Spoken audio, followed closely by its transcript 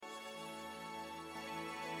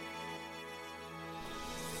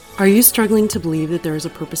Are you struggling to believe that there is a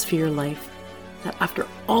purpose for your life? That after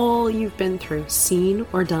all you've been through, seen,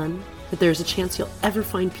 or done, that there is a chance you'll ever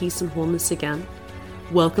find peace and wholeness again?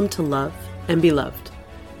 Welcome to Love and Be Loved.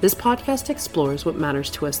 This podcast explores what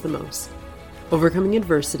matters to us the most. Overcoming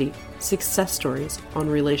adversity, success stories on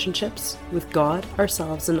relationships with God,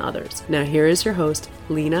 ourselves, and others. Now here is your host,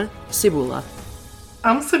 Lena Cibula.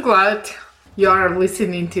 I'm so glad you are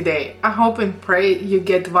listening today. I hope and pray you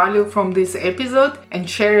get value from this episode and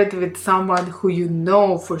share it with someone who you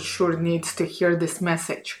know for sure needs to hear this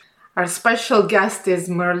message. Our special guest is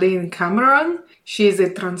Marlene Cameron. She is a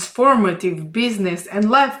transformative business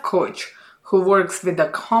and life coach who works with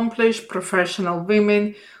accomplished professional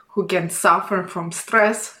women who can suffer from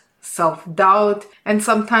stress, self-doubt, and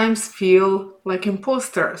sometimes feel like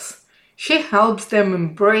imposters. She helps them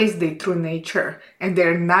embrace their true nature and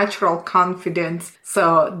their natural confidence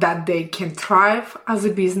so that they can thrive as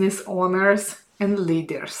business owners and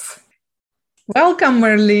leaders. Welcome,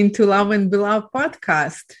 Marlene, to Love and Be Loved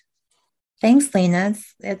podcast. Thanks, Lena.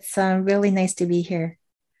 It's really nice to be here.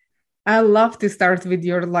 I love to start with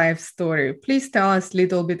your life story. Please tell us a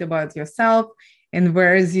little bit about yourself and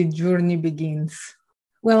where the journey begins.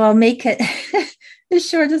 Well, I'll make it as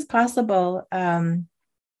short as possible.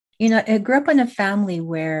 I grew up in a family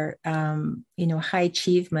where, high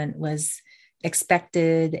achievement was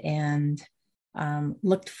expected and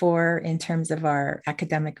looked for in terms of our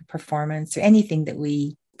academic performance or anything that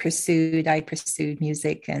we pursued. I pursued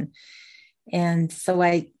music. And so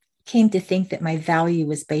I came to think that my value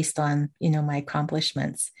was based on, my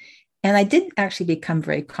accomplishments. And I did actually become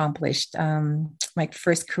very accomplished. My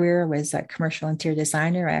first career was a commercial interior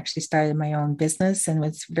designer. I actually started my own business and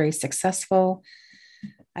was very successful.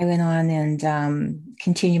 I went on and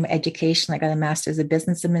continued my education. I got a master's of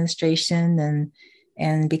business administration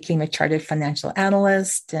and became a chartered financial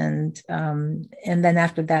analyst. And then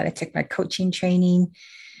after that, I took my coaching training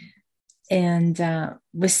and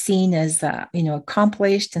was seen as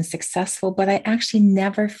accomplished and successful. But I actually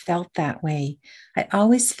never felt that way. I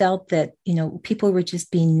always felt that people were just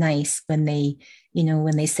being nice when they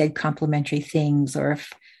said complimentary things, or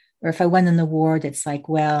if I won an award, it's like,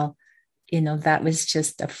 well, that was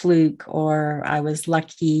just a fluke, or I was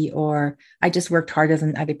lucky, or I just worked harder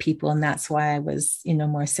than other people. And that's why I was,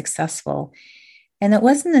 more successful. And it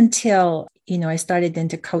wasn't until, I started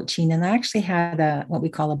into coaching, and I actually had what we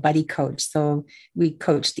call a buddy coach. So we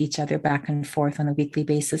coached each other back and forth on a weekly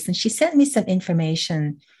basis. And she sent me some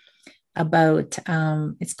information about,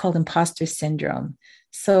 it's called imposter syndrome.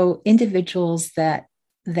 So individuals that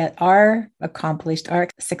are accomplished, are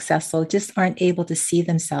successful, just aren't able to see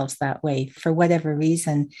themselves that way for whatever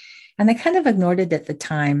reason. And I kind of ignored it at the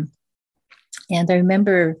time. And I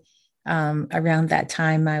remember around that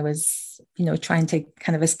time, I was, trying to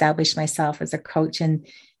kind of establish myself as a coach. And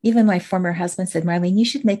even my former husband said, Marlene, you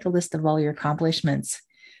should make a list of all your accomplishments.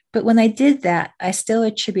 But when I did that, I still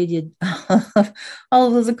attributed all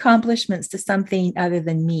of those accomplishments to something other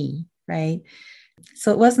than me, right?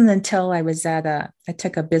 So it wasn't until I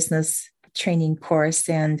took a business training course,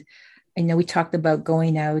 and we talked about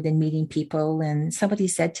going out and meeting people, and somebody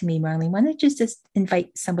said to me, Marlene, why don't you just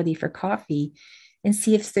invite somebody for coffee and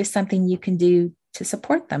see if there's something you can do to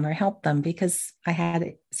support them or help them? Because I had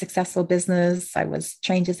a successful business. I was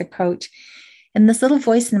trained as a coach. And this little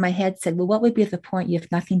voice in my head said, well, what would be the point? You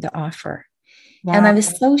have nothing to offer. Wow. And I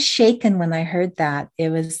was so shaken when I heard that. It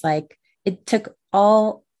was like, it took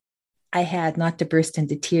all I had not to burst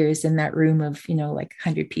into tears in that room of, like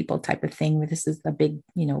 100 people type of thing, where this is a big,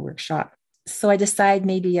 workshop. So I decided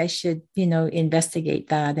maybe I should, investigate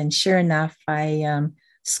that. And sure enough, I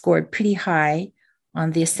scored pretty high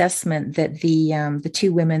on the assessment that the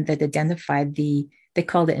two women that identified they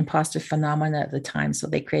called it imposter phenomena at the time. So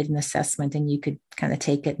they created an assessment and you could kind of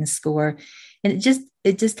take it and score. And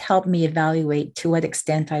it just helped me evaluate to what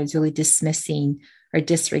extent I was really dismissing or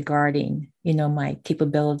disregarding, my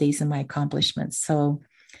capabilities and my accomplishments. So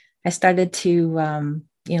I started to,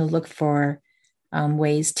 look for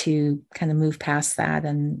ways to kind of move past that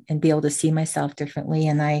and be able to see myself differently.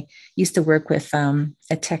 And I used to work with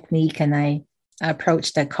a technique, and I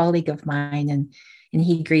approached a colleague of mine, and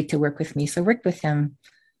he agreed to work with me. So I worked with him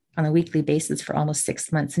on a weekly basis for almost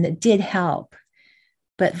 6 months, and it did help,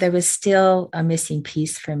 but there was still a missing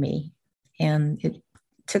piece for me. And it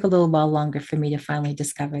took a little while longer for me to finally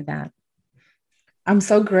discover that. I'm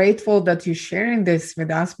so grateful that you're sharing this with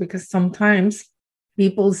us, because sometimes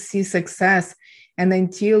people see success, and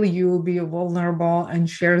until you be vulnerable and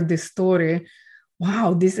share this story,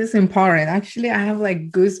 wow, this is empowering. Actually, I have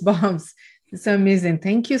like goosebumps. It's amazing.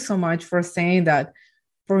 Thank you so much for saying that.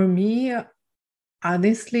 For me,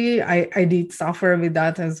 Honestly, I did suffer with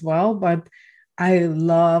that as well, but I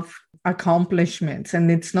love accomplishments. And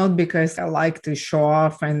it's not because I like to show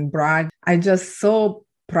off and brag. I just so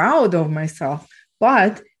proud of myself.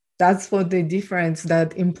 But that's what the difference,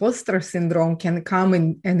 that imposter syndrome can come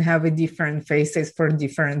in and have a different faces for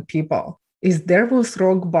different people. Is there was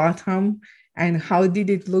rock bottom, and how did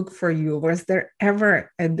it look for you? Was there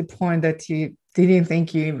ever at the point that you didn't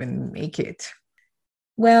think you even make it?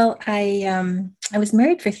 Well, I was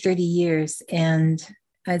married for 30 years, and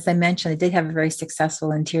as I mentioned, I did have a very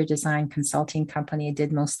successful interior design consulting company. I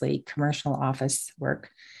did mostly commercial office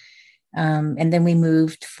work. And then we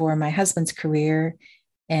moved for my husband's career,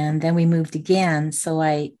 and then we moved again.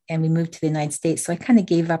 We moved to the United States. So I kind of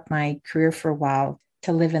gave up my career for a while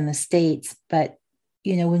to live in the States. But,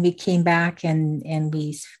 when we came back and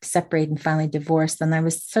we separated and finally divorced, then I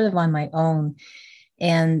was sort of on my own.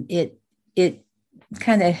 And it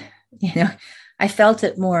kind of, I felt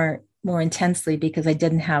it more intensely because I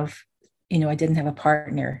didn't have a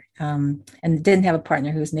partner, and didn't have a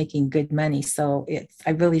partner who was making good money. So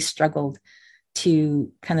I really struggled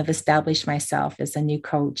to kind of establish myself as a new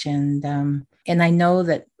coach. And I know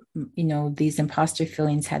that, these imposter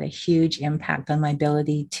feelings had a huge impact on my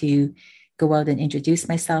ability to go out and introduce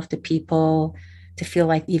myself to people, to feel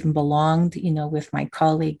like even belonged, with my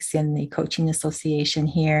colleagues in the coaching association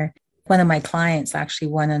here. One of my clients actually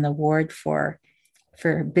won an award for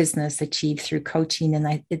business achieved through coaching.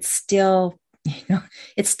 And it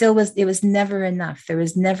was never enough. There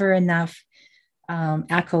was never enough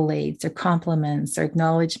accolades or compliments or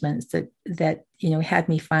acknowledgments that had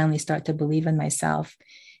me finally start to believe in myself.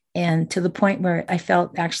 And to the point where I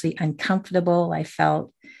felt actually uncomfortable. I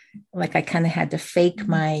felt like I kind of had to fake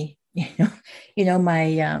my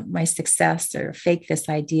my success, or fake this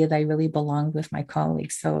idea that I really belonged with my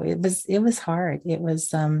colleagues. So it was hard. It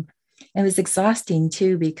was exhausting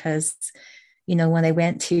too, because, when I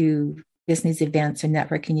went to business events or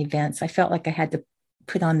networking events, I felt like I had to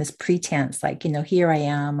put on this pretense, like, here I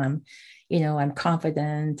am, I'm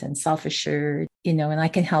confident and self-assured, and I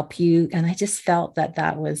can help you. And I just felt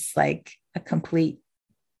that was like a complete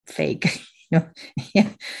fake, Yeah.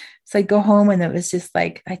 So I go home and it was just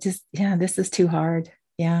like, this is too hard.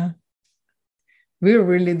 Yeah. We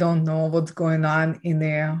really don't know what's going on in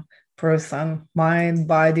a person, mind,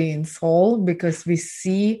 body, and soul, because we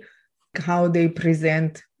see how they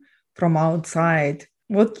present from outside.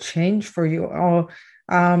 What changed for you? Or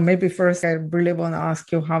maybe first, I really want to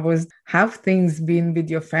ask you, have things been with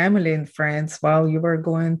your family and friends while you were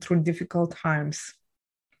going through difficult times?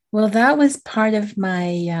 Well, that was part of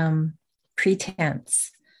my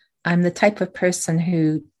pretense. I'm the type of person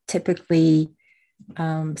who typically,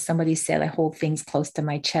 somebody said, I hold things close to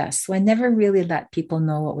my chest. So I never really let people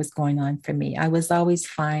know what was going on for me. I was always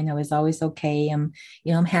fine. I was always okay. I'm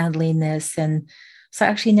handling this. And so I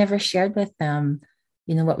actually never shared with them,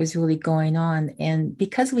 what was really going on. And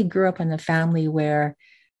because we grew up in a family where,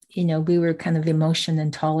 we were kind of emotion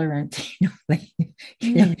intolerant,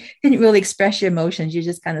 didn't really express your emotions. You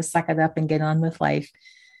just kind of suck it up and get on with life.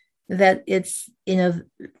 That it's,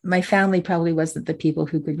 my family probably wasn't the people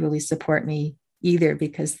who could really support me either,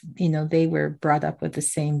 because, they were brought up with the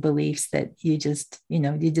same beliefs that you just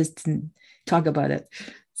didn't talk about it.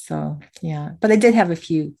 So, yeah, but I did have a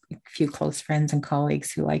few close friends and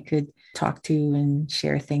colleagues who I could talk to and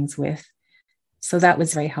share things with. So that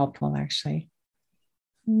was very helpful, actually.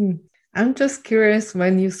 I'm just curious,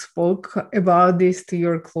 when you spoke about this to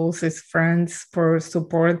your closest friends for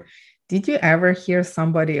support, did you ever hear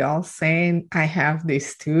somebody else saying, I have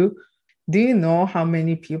this too? Do you know how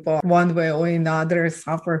many people, one way or another,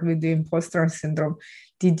 suffer with the imposter syndrome?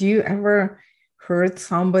 Did you ever heard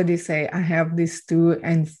somebody say, I have this too,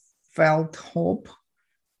 and felt hope?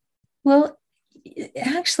 Well,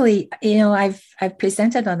 actually, I've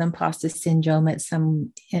presented on imposter syndrome at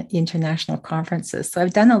some international conferences. So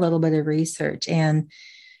I've done a little bit of research, and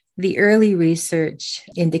the early research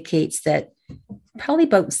indicates that probably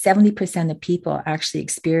about 70% of people actually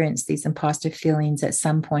experience these imposter feelings at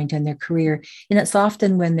some point in their career. And it's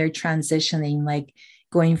often when they're transitioning, like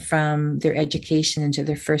going from their education into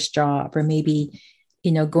their first job, or maybe,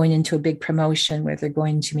 going into a big promotion where they're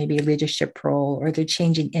going to maybe a leadership role, or they're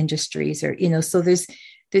changing industries, or, so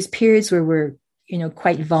there's periods where we're,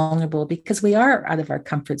 quite vulnerable because we are out of our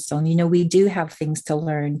comfort zone. We do have things to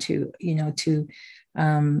learn to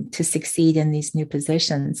succeed in these new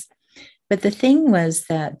positions. But the thing was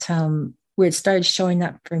that where it started showing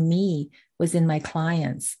up for me was in my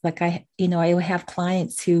clients. Like I would have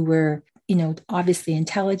clients who were, obviously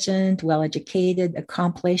intelligent, well-educated,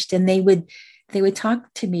 accomplished, and they would they would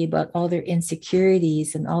talk to me about all their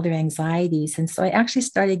insecurities and all their anxieties. And so I actually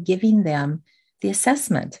started giving them the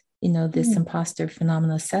assessment, this imposter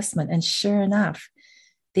phenomenon assessment. And sure enough,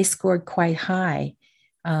 they scored quite high.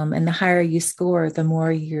 And the higher you score, the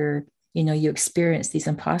more you experience these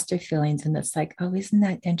imposter feelings. And it's like, oh, isn't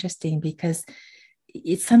that interesting? Because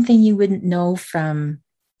it's something you wouldn't know from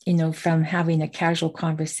having a casual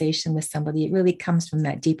conversation with somebody. It really comes from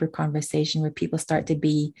that deeper conversation where people start to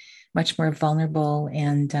be much more vulnerable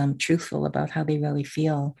and truthful about how they really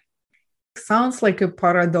feel. Sounds like a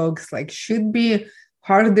paradox, like should be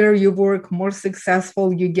harder you work, more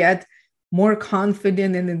successful you get, more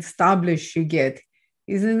confident and established you get.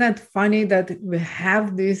 Isn't that funny that we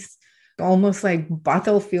have this almost like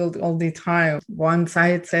battlefield all the time? One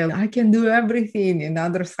side saying, I can do everything.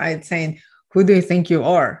 Another side saying, who do you think you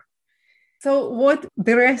are? So what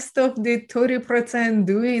the rest of the 30%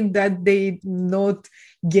 doing that they not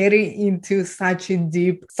getting into such a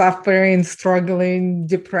deep suffering, struggling,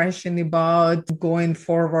 depression about going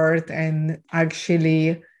forward and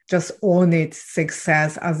actually just own it,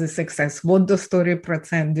 success as a success? What does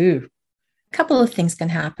 30% do? A couple of things can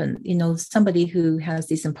happen. Somebody who has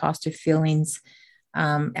these imposter feelings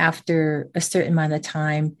after a certain amount of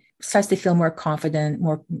time starts to feel more confident,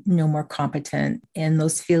 more competent, and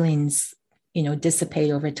those feelings,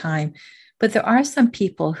 dissipate over time. But there are some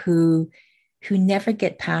people who never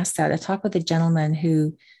get past that. I talked with a gentleman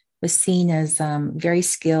who was seen as very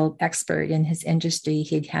skilled, expert in his industry.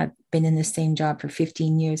 Had been in the same job for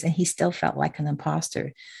 15 years, and he still felt like an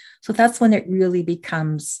imposter. So that's when it really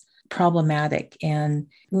becomes problematic. And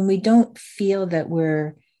when we don't feel that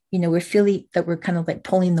we're feeling that we're kind of like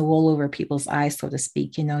pulling the wool over people's eyes, so to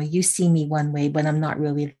speak. You see me one way, but I'm not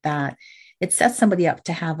really that. It sets somebody up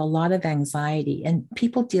to have a lot of anxiety, and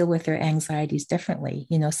people deal with their anxieties differently.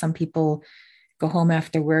 Some people go home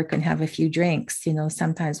after work and have a few drinks.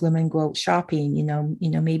 Sometimes women go out shopping.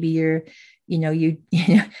 Maybe you're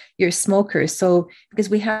a smoker. So because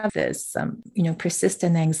we have this,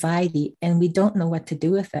 persistent anxiety, and we don't know what to do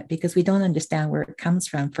with it because we don't understand where it comes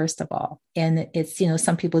from, first of all. And it's,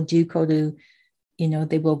 some people do go to,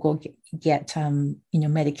 they will go get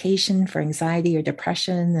medication for anxiety or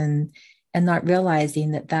depression and not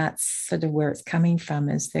realizing that that's sort of where it's coming from,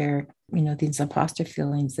 is their, these imposter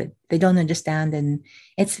feelings that they don't understand. And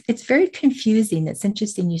it's very confusing. It's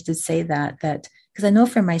interesting you should say that because I know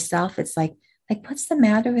for myself, it's like, what's the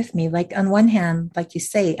matter with me? Like on one hand, like you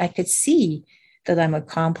say, I could see that I'm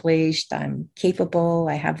accomplished, I'm capable,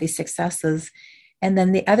 I have these successes. And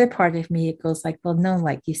then the other part of me, it goes like, well, no,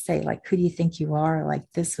 like you say, like, who do you think you are? Like,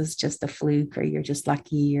 this was just a fluke, or you're just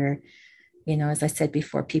lucky, or, as I said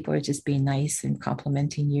before, people are just being nice and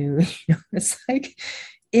complimenting you. It's like,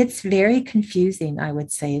 it's very confusing, I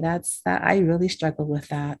would say. That I really struggle with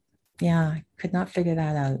that. Yeah, I could not figure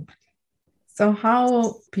that out. So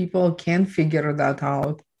how people can figure that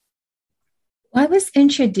out? Well, I was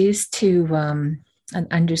introduced to an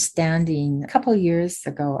understanding a couple of years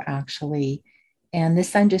ago, actually. And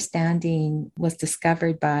this understanding was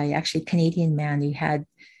discovered by actually a Canadian man who had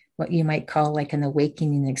what you might call like an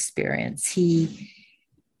awakening experience. He,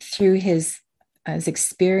 through his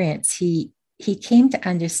experience, he came to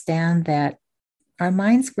understand that our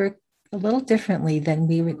minds work a little differently than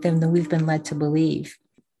we've been led to believe.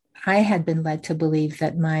 I had been led to believe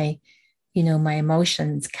that my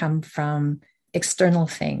emotions come from external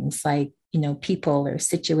things like, people or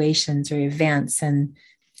situations or events. And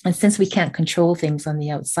since we can't control things on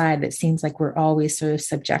the outside, it seems like we're always sort of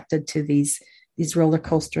subjected to these roller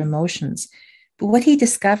coaster emotions. But what he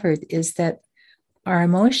discovered is that our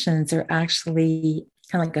emotions are actually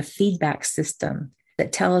kind of like a feedback system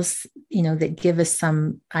that tell us, that give us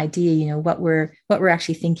some idea, what we're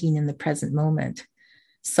actually thinking in the present moment.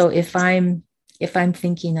 So if I'm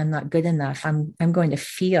thinking I'm not good enough, I'm going to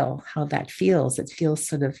feel how that feels. It feels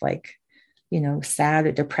sort of like, sad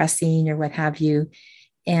or depressing or what have you.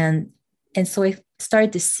 And so I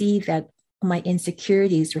started to see that my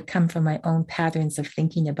insecurities would come from my own patterns of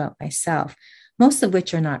thinking about myself, most of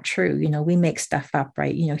which are not true. We make stuff up,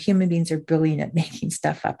 right? Human beings are brilliant at making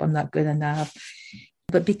stuff up. I'm not good enough.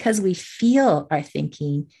 But because we feel our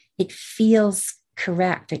thinking, it feels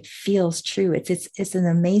correct. It feels true. It's an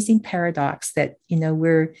amazing paradox that,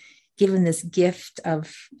 we're given this gift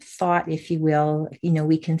of thought, if you will.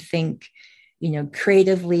 We can think,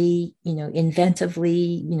 creatively,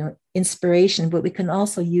 inventively, inspiration, but we can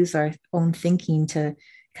also use our own thinking to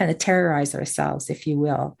kind of terrorize ourselves, if you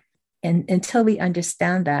will. And until we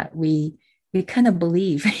understand that, we kind of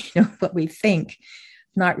believe, what we think,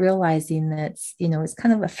 not realizing that it's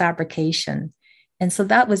kind of a fabrication. And so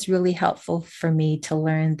that was really helpful for me to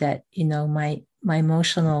learn that, my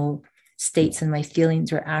emotional states and my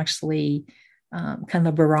feelings were actually kind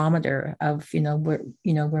of a barometer of,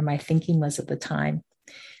 where my thinking was at the time.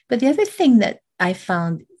 But the other thing that I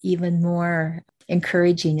found even more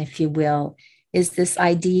encouraging, if you will, is this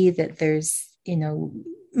idea that there's,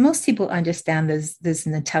 most people understand there's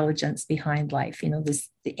an intelligence behind life, there's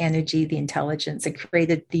the energy, the intelligence that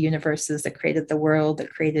created the universes, that created the world,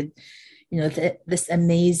 that created, this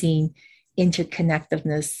amazing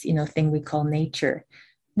interconnectedness, thing we call nature.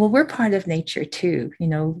 Well, we're part of nature too.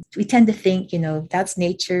 We tend to think, that's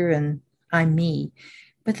nature and I'm me.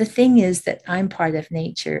 But the thing is that I'm part of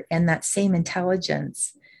nature, and that same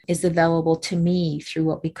intelligence is available to me through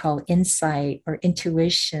what we call insight or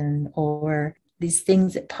intuition, or these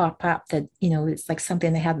things that pop up that, it's like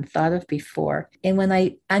something I hadn't thought of before. And when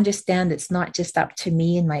I understand it's not just up to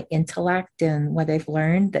me and my intellect and what I've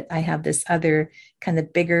learned, that I have this other kind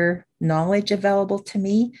of bigger knowledge available to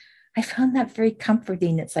me, I found that very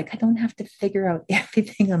comforting. It's like I don't have to figure out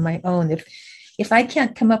everything on my own. If I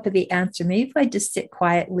can't come up with the answer, maybe if I just sit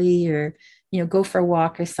quietly or, go for a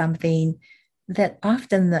walk or something, that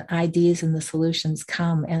often the ideas and the solutions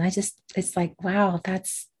come. And it's like, wow,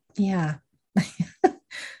 yeah.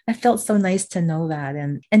 I felt so nice to know that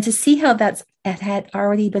and to see how it had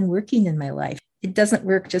already been working in my life. It doesn't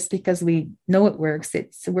work just because we know it works.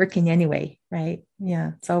 It's working anyway, right?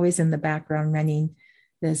 Yeah, it's always in the background running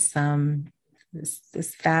this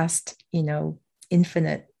vast,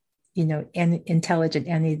 infinite, and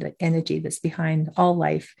intelligent energy that's behind all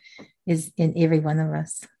life is in every one of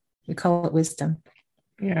us. We call it wisdom.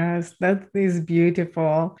 Yes, that is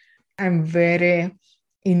beautiful. I'm very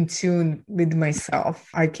in tune with myself.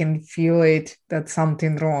 I can feel it that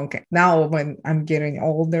something wrong. Now, when I'm getting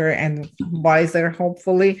older and wiser,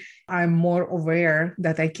 hopefully, I'm more aware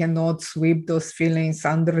that I cannot sweep those feelings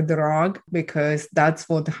under the rug, because that's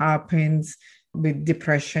what happens with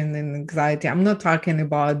depression and anxiety. I'm not talking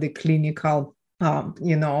about the clinical,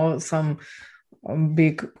 some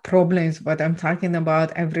big problems, but I'm talking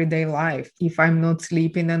about everyday life. If I'm not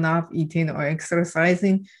sleeping enough, eating or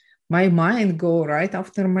exercising, my mind go right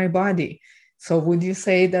after my body. So would you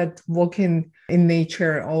say that walking in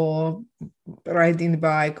nature or riding the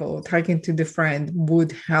bike or talking to the friend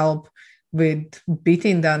would help with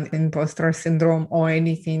beating that imposter syndrome or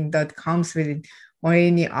anything that comes with it, or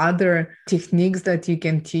any other techniques that you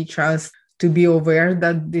can teach us to be aware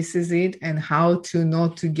that this is it and how to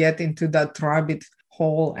not to get into that rabbit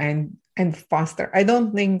hole and faster? I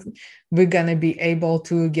don't think we're going to be able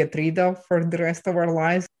to get rid of for the rest of our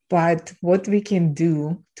lives, but what we can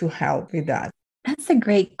do to help with that. That's a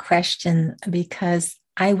great question, because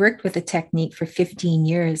I worked with a technique for 15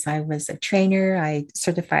 years. I was a trainer. I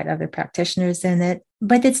certified other practitioners in it.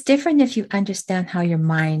 But it's different if you understand how your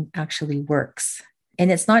mind actually works.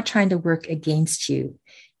 And it's not trying to work against you.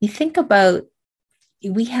 You think about,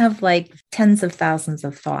 we have like tens of thousands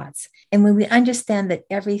of thoughts. And when we understand that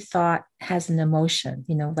every thought has an emotion,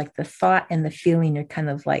 like the thought and the feeling are kind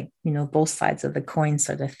of like, both sides of the coin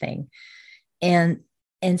sort of thing. And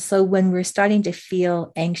so when we're starting to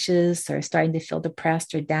feel anxious or starting to feel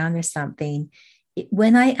depressed or down or something,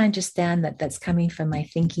 when I understand that that's coming from my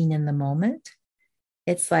thinking in the moment,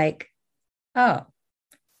 it's like, oh,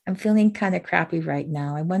 I'm feeling kind of crappy right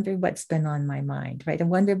now. I wonder what's been on my mind, right? I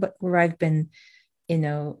wonder where I've been,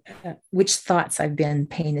 which thoughts I've been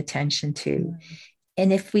paying attention to. Mm-hmm.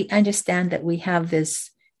 And if we understand that we have this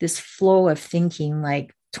flow of thinking,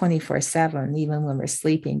 like 24/7, even when we're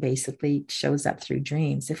sleeping, basically shows up through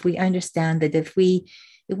dreams. If we understand that if we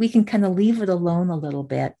can kind of leave it alone a little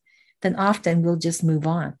bit, then often we'll just move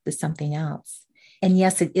on to something else. And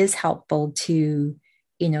yes, it is helpful to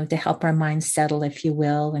help our minds settle, if you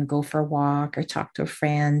will, and go for a walk or talk to a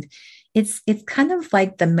friend. It's kind of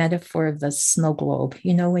like the metaphor of the snow globe.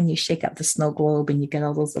 When you shake up the snow globe and you get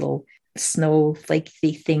all those little snow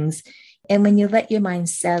flaky things. And when you let your mind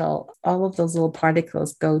settle, all of those little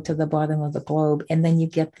particles go to the bottom of the globe, and then you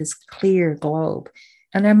get this clear globe.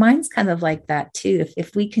 And our mind's kind of like that too.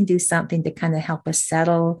 If we can do something to kind of help us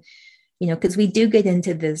settle, because we do get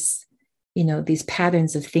into this, these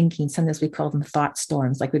patterns of thinking. Sometimes we call them thought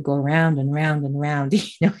storms, like we go around and round and round,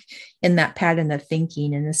 in that pattern of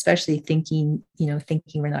thinking, and especially thinking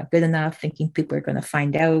we're not good enough, thinking people are going to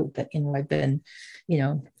find out that, I've been,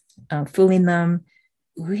 fooling them.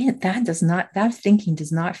 That thinking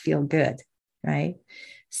does not feel good, right?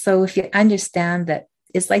 So if you understand that,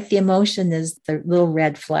 it's like the emotion is the little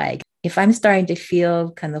red flag. If I'm starting to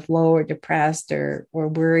feel kind of low or depressed or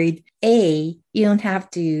worried, you don't have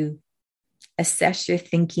to assess your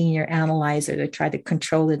thinking or analyze it or try to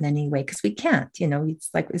control it in any way, because we can't.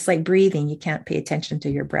 It's like breathing. You can't pay attention to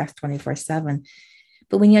your breath 24/7.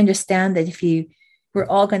 But when you understand that we're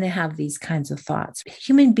all going to have these kinds of thoughts.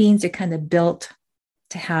 Human beings are kind of built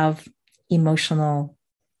to have emotional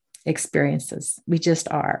experiences. We just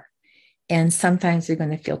are. And sometimes they're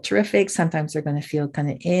going to feel terrific. Sometimes they're going to feel kind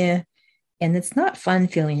of And it's not fun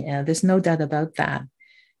feeling There's no doubt about that.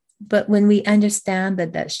 But when we understand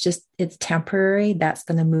that it's temporary, that's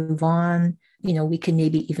going to move on. We can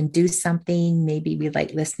maybe even do something. Maybe we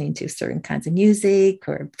like listening to certain kinds of music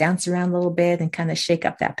or dance around a little bit and kind of shake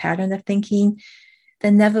up that pattern of thinking.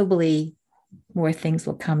 Then inevitably more things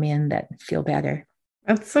will come in that feel better.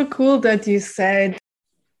 That's so cool that you said,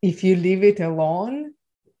 if you leave it alone,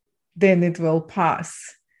 then it will pass.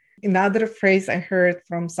 Another phrase I heard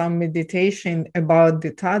from some meditation about the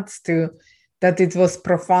thoughts too, that it was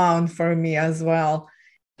profound for me as well.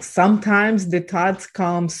 Sometimes the thoughts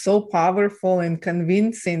come so powerful and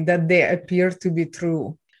convincing that they appear to be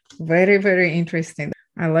true. Very, very interesting.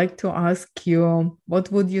 I like to ask you,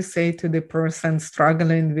 what would you say to the person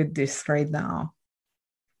struggling with this right now?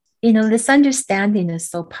 This understanding is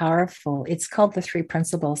so powerful. It's called the three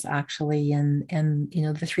principles, actually. And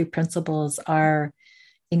the three principles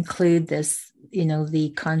include this,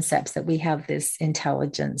 the concepts that we have this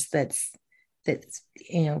intelligence that's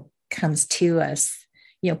comes to us,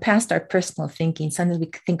 past our personal thinking. Sometimes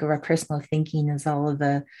we think of our personal thinking as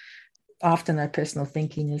often our personal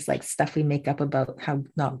thinking is like stuff we make up about how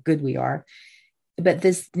not good we are. But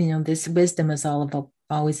this wisdom is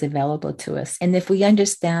always available to us. And if we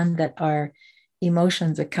understand that our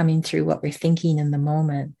emotions are coming through what we're thinking in the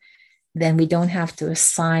moment, then we don't have to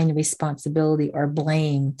assign responsibility or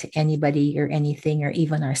blame to anybody or anything or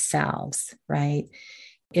even ourselves, right?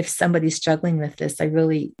 If somebody's struggling with this, I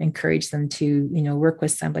really encourage them to, work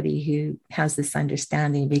with somebody who has this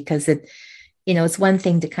understanding, because it's one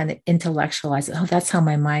thing to kind of intellectualize it. Oh, that's how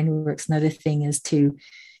my mind works. Another thing is to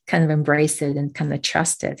kind of embrace it and kind of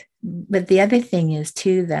trust it. But the other thing is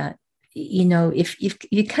too that, if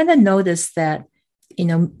you kind of notice that,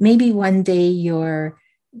 maybe one day you're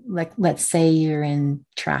like, let's say you're in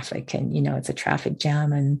traffic and, it's a traffic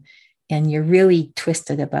jam and you're really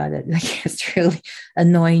twisted about it. Like it's really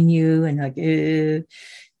annoying you and like,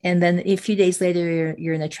 and then a few days later,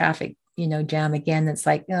 you're in a traffic, jam again. It's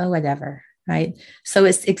like, oh, whatever. Right. So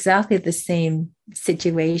it's exactly the same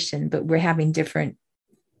situation, but we're having different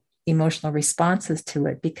emotional responses to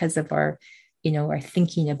it because of our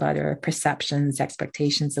thinking about our perceptions,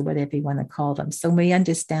 expectations, or whatever you want to call them. So we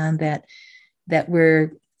understand that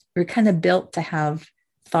we're kind of built to have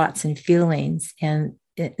thoughts and feelings, and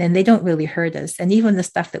they don't really hurt us. And even the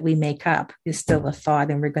stuff that we make up is still a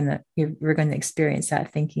thought, and we're gonna experience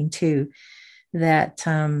that thinking too. That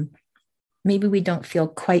maybe we don't feel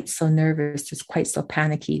quite so nervous, just quite so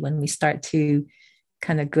panicky when we start to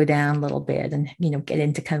kind of go down a little bit and, get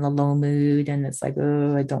into kind of a low mood. And it's like,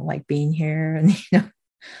 oh, I don't like being here.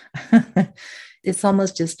 And, it's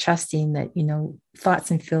almost just trusting that, thoughts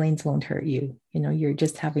and feelings won't hurt you.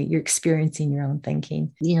 You're experiencing your own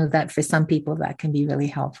thinking, that for some people that can be really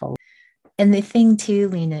helpful. And the thing too,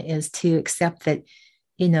 Lena, is to accept that,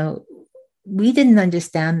 we didn't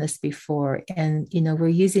understand this before. And, we're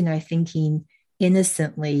using our thinking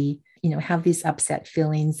innocently, have these upset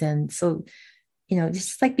feelings. And so,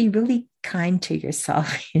 just like be really kind to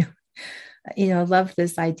yourself, love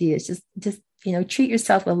this idea. It's just, treat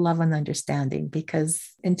yourself with love and understanding, because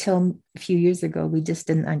until a few years ago, we just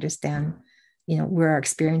didn't understand, where our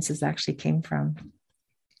experiences actually came from.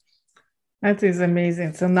 That is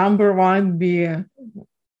amazing. So number one, be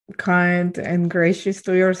kind and gracious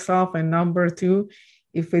to yourself. And number two,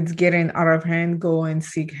 if it's getting out of hand, go and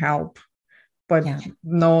seek help. But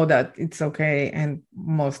know that it's okay. And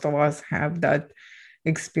most of us have that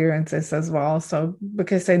experiences as well. So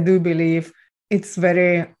because I do believe it's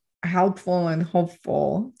very helpful and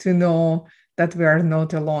hopeful to know that we are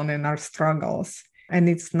not alone in our struggles. And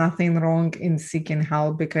it's nothing wrong in seeking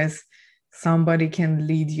help, because somebody can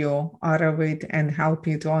lead you out of it and help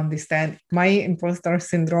you to understand. My imposter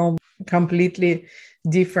syndrome completely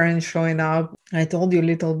different showing up. I told you a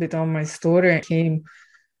little bit of my story. I came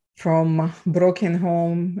from broken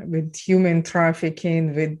home with human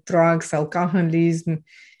trafficking, with drugs, alcoholism,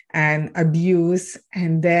 and abuse.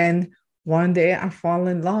 And then one day I fall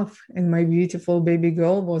in love and my beautiful baby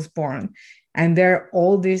girl was born. And there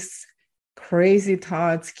all these crazy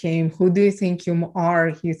thoughts came. Who do you think you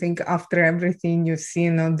are? You think after everything you've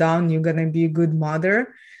seen and done, you're going to be a good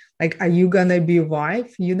mother? Like, are you going to be a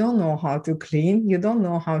wife? You don't know how to clean. You don't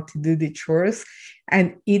know how to do the chores.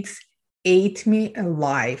 And it's ate me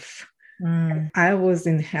alive. I was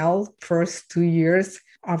in hell first 2 years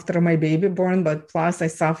after my baby born, but plus I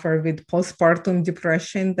suffer with postpartum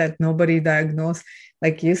depression that nobody diagnosed.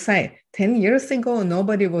 Like you say, 10 years ago,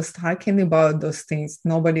 nobody was talking about those things.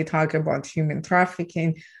 Nobody talked about human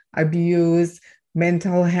trafficking, abuse,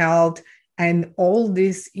 mental health, and all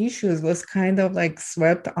these issues was kind of like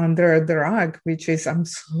swept under the rug, which is, I'm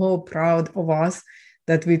so proud of us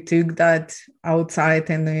that we took that outside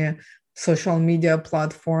and social media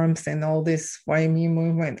platforms and all this Why Me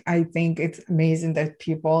movement. I think it's amazing that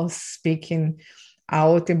people speaking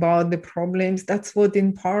out about the problems. That's what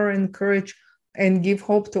empower, encourage, and give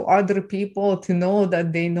hope to other people to know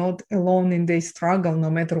that they're not alone in their struggle, no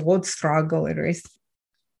matter what struggle it is.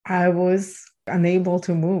 I was unable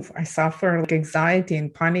to move. I suffer like anxiety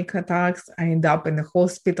and panic attacks. I end up in the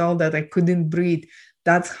hospital that I couldn't breathe.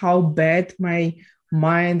 That's how bad my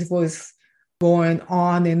mind was going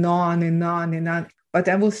on and on and on and on. But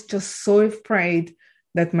I was just so afraid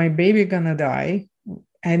that my baby gonna die.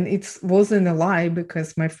 And it wasn't a lie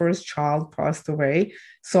because my first child passed away.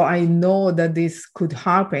 So I know that this could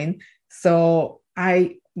happen. So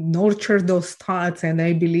I nurtured those thoughts and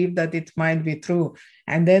I believe that it might be true.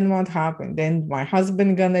 And then what happened? Then my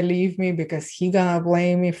husband gonna leave me because he gonna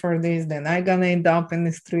blame me for this. Then I gonna end up in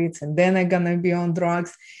the streets and then I gonna be on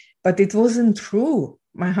drugs. But it wasn't true.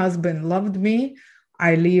 My husband loved me.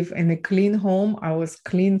 I live in a clean home. I was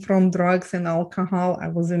clean from drugs and alcohol. I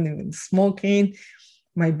wasn't even smoking.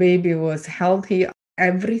 My baby was healthy.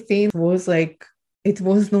 Everything was like, it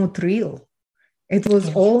was not real. It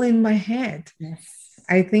was all in my head. Yes.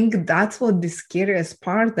 I think that's what the scariest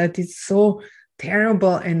part, that it's so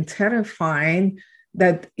terrible and terrifying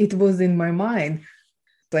that it was in my mind.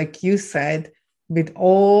 Like you said, with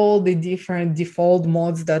all the different default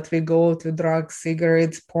modes that we go to, drugs,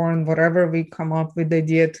 cigarettes, porn, whatever we come up with the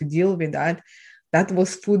idea to deal with that, that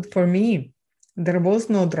was food for me. There was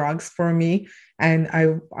no drugs for me. And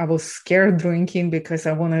I was scared drinking because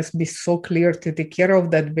I want to be so clear to take care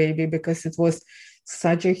of that baby because it was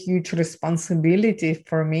such a huge responsibility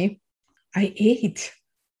for me. I ate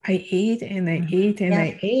and I ate and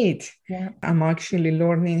I ate. Yeah. I'm actually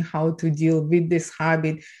learning how to deal with this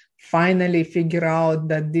habit, finally figure out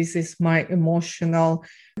that this is my emotional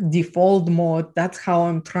default mode. That's how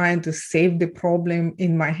I'm trying to save the problem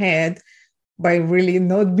in my head by really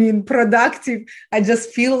not being productive. I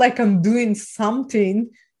just feel like I'm doing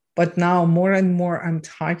something, but now more and more I'm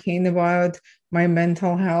talking about my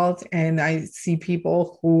mental health and I see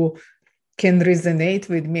people who can resonate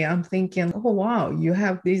with me. I'm thinking, oh, wow, you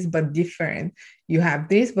have this, but different. You have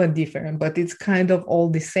this, but different, but it's kind of all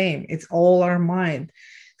the same. It's all our mind.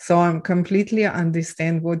 So I'm completely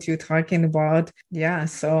understand what you're talking about. Yeah.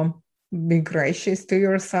 So be gracious to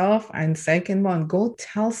yourself. And second one, go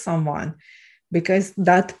tell someone, because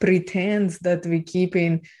that pretends that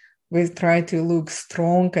we try to look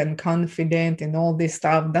strong and confident and all this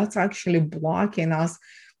stuff. That's actually blocking us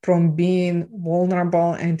from being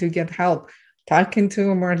vulnerable and to get help. Talking to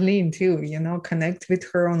Marlene too, connect with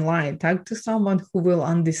her online, talk to someone who will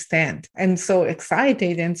understand. And so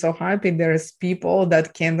excited and so happy there's people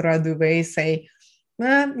that can right away say,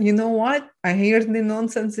 you know what? I hear the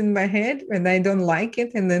nonsense in my head and I don't like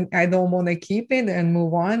it. And then I don't want to keep it and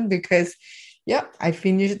move on because I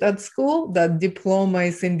finished that school. That diploma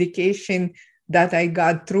is indication that I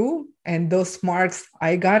got through. And those marks,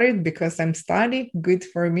 I got it because I'm studying, good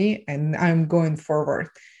for me, and I'm going forward.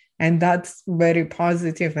 And that's very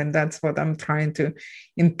positive, and that's what I'm trying to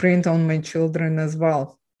imprint on my children as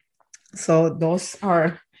well. So those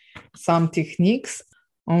are some techniques.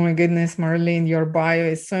 Oh my goodness, Marlene, your bio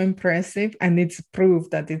is so impressive, and it's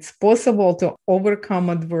proof that it's possible to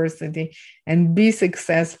overcome adversity and be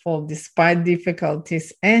successful despite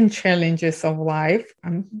difficulties and challenges of life.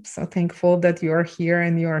 I'm so thankful that you are here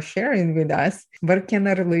and you are sharing with us. Where can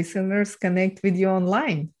our listeners connect with you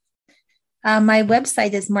online? My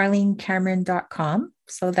website is marlenecameron.com,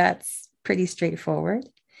 so that's pretty straightforward.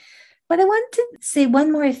 But I want to say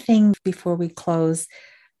one more thing before we close.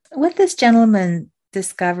 What this gentleman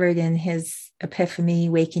discovered in his epiphany,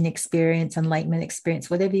 waking experience, enlightenment experience,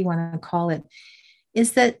 whatever you want to call it,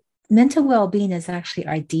 is that mental well-being is actually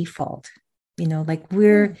our default. Like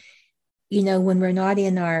we're, when we're not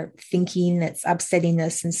in our thinking that's upsetting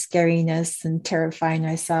us and scaring us and terrifying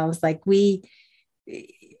ourselves, like we,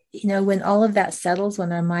 when all of that settles,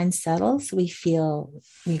 when our mind settles, we feel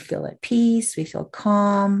at peace, we feel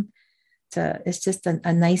calm. It's just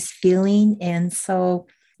a nice feeling. And so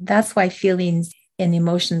that's why feelings and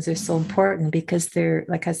emotions are so important, because they're,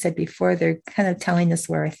 like I said before, they're kind of telling us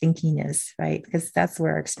where our thinking is, right? Because that's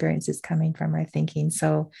where our experience is coming from, our thinking.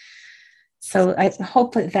 So So I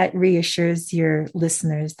hope that reassures your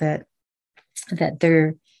listeners that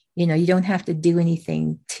they're, you don't have to do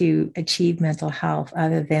anything to achieve mental health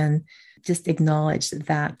other than just acknowledge that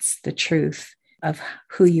that's the truth of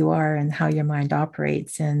who you are and how your mind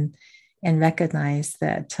operates, and recognize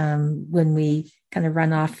that when we kind of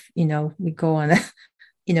run off, we go on a,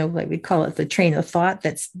 like we call it the train of thought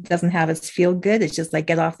that doesn't have us feel good. It's just like,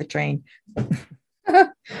 get off the train.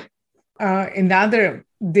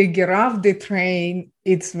 The get off the train,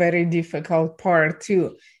 it's very difficult part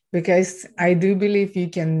too, because I do believe you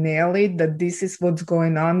can nail it, that this is what's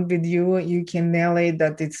going on with you. You can nail it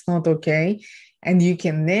that it's not okay. And you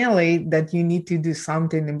can nail it that you need to do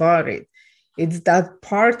something about it. It's that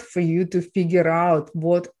part for you to figure out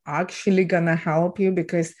what actually gonna help you,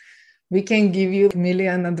 because we can give you a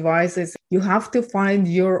million advices. You have to find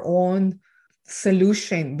your own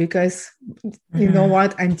solution, because you know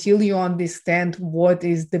what, until you understand what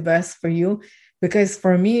is the best for you, because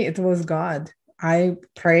for me, it was God. I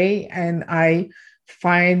pray and I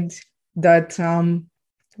find that,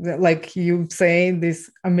 like you say, this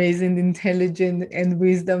amazing intelligence and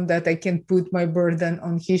wisdom that I can put my burden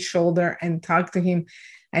on his shoulder and talk to him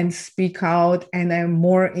and speak out. And I'm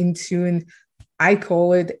more in tune. I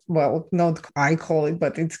call it, well, not I call it,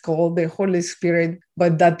 but it's called the Holy Spirit,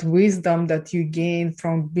 but that wisdom that you gain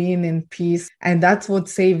from being in peace. And that's what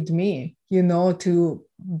saved me, to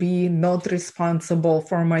be not responsible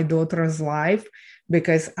for my daughter's life,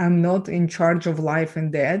 because I'm not in charge of life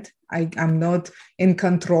and death. I'm not in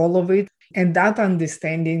control of it. And that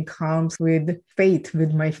understanding comes with faith,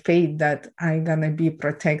 with my faith that I'm going to be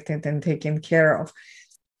protected and taken care of.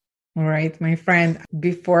 All right, my friend,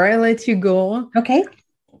 before I let you go, okay,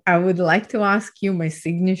 I would like to ask you my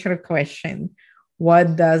signature question.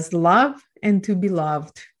 What does love and to be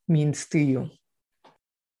loved means to you?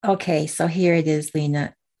 Okay, so here it is,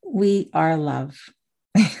 Lena. We are love.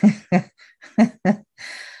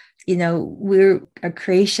 We're a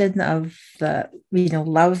creation of the,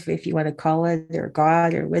 love, if you want to call it, or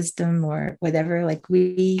God or wisdom or whatever. Like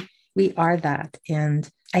we are that. And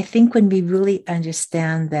I think when we really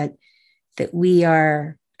understand that we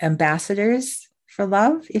are ambassadors for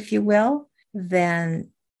love, if you will, then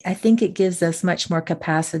I think it gives us much more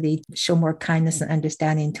capacity to show more kindness and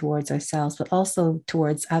understanding towards ourselves, but also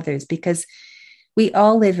towards others, because we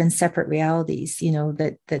all live in separate realities,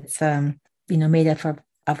 that's made up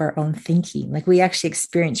of our own thinking. Like we actually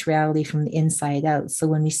experience reality from the inside out. So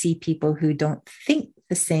when we see people who don't think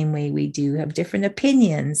the same way we do, have different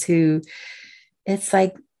opinions, who it's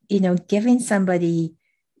like, giving somebody,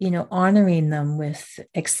 honoring them with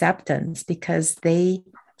acceptance, because they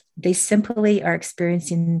simply are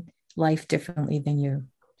experiencing life differently than you.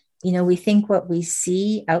 We think what we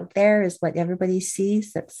see out there is what everybody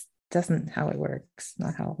sees. That's doesn't how it works,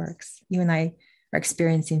 not how it works. You and I are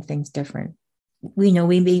experiencing things different. We know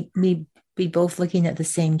we may be both looking at the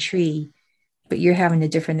same tree, but you're having a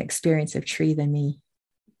different experience of tree than me.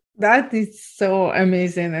 That is so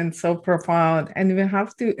amazing and so profound. And we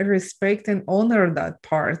have to respect and honor that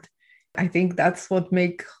part. I think that's what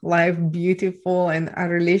makes life beautiful and our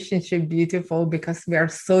relationship beautiful, because we are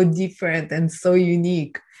so different and so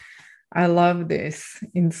unique. I love this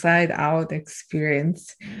inside out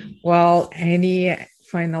experience. Well, any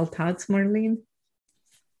final thoughts, Marlene?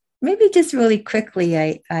 Maybe just really quickly,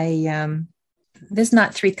 I there's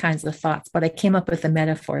not three kinds of thoughts, but I came up with a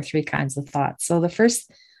metaphor, three kinds of thoughts. So the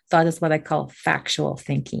first thought is what I call factual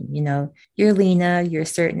thinking. You're Lena, you're a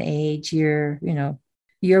certain age, you're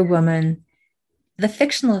a woman. The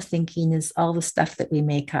fictional thinking is all the stuff that we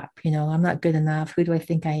make up. I'm not good enough. Who do I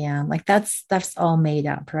think I am? Like that's all made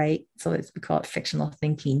up, right? So we call it fictional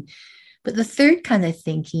thinking. But the third kind of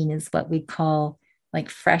thinking is what we call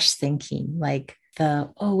like fresh thinking, like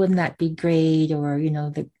wouldn't that be great? Or,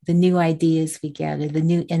 the new ideas we get, or the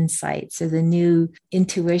new insights, or the new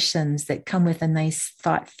intuitions that come with a nice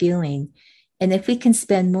thought feeling. And if we can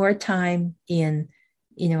spend more time in,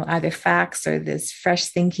 either facts or this fresh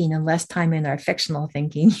thinking and less time in our fictional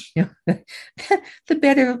thinking,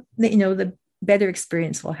 the better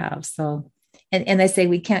experience we'll have. So, and I say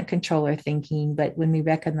we can't control our thinking, but when we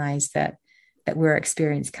recognize that where our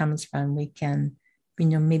experience comes from, we can,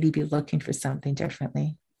 maybe be looking for something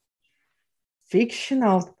differently.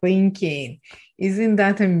 Fictional thinking. Isn't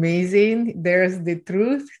that amazing? There's the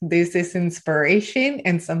truth. This is inspiration.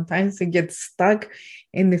 And sometimes we get stuck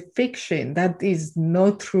in the fiction that is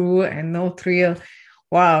not true and not real.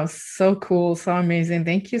 Wow, so cool, so amazing.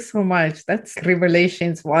 Thank you so much. That's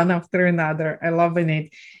revelations one after another. I love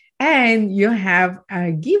it. And you have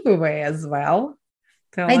a giveaway as well.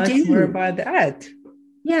 Tell us more about that.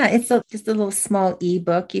 Yeah, just a little small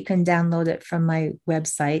ebook. You can download it from my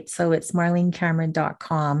website. So it's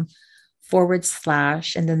marlenecameron.com/,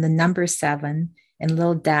 and then the number 7 and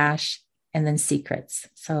little dash and then secrets.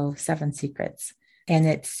 So 7 secrets. And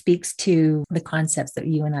it speaks to the concepts that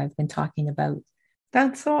you and I have been talking about.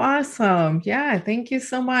 That's so awesome. Yeah, thank you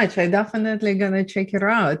so much. I definitely gonna check it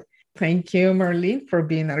out. Thank you, Marlene, for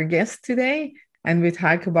being our guest today. And we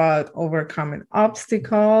talk about overcoming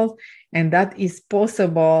obstacles, and that is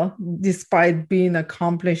possible despite being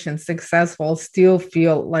accomplished and successful, still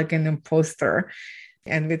feel like an imposter.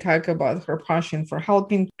 And we talk about her passion for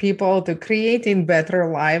helping people to creating better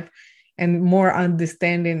life and more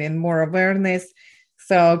understanding and more awareness.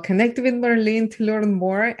 So connect with Marlene to learn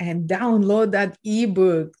more and download that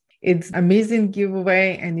ebook. It's amazing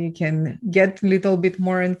giveaway, and you can get a little bit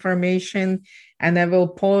more information. And I will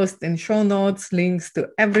post in show notes links to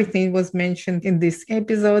everything was mentioned in this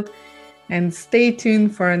episode. And stay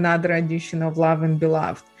tuned for another edition of Love and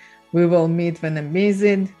Beloved. We will meet with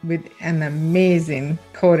an amazing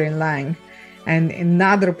Corey Lang, and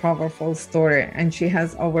another powerful story. And she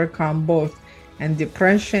has overcome both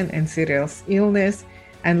depression and serious illness,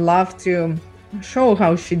 and love to show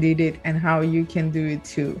how she did it and how you can do it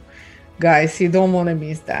too. Guys, you don't want to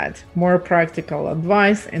miss that. More practical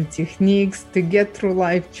advice and techniques to get through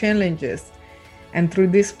life challenges. And through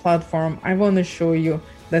this platform, I want to show you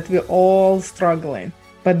that we're all struggling,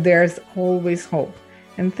 but there's always hope.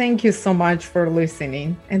 And thank you so much for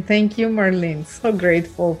listening. And thank you, Marlene. So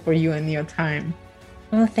grateful for you and your time.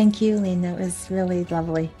 Oh, thank you, Lena. It was really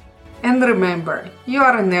lovely. And remember, you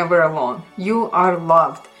are never alone. You are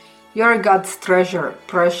loved. You are God's treasure,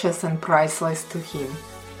 precious and priceless to Him.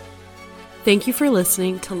 Thank you for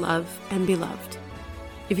listening to Love and Be Loved.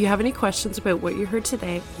 If you have any questions about what you heard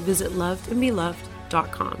today, visit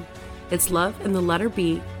lovedandbeloved.com. It's love and the letter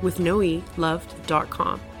B with no E,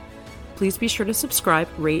 loved.com. Please be sure to subscribe,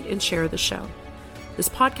 rate, and share the show. This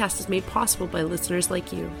podcast is made possible by listeners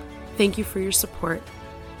like you. Thank you for your support.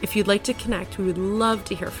 If you'd like to connect, we would love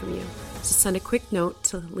to hear from you. So send a quick note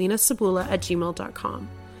to lenasabula@gmail.com.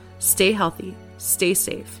 Stay healthy, stay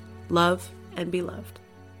safe, love, and be loved.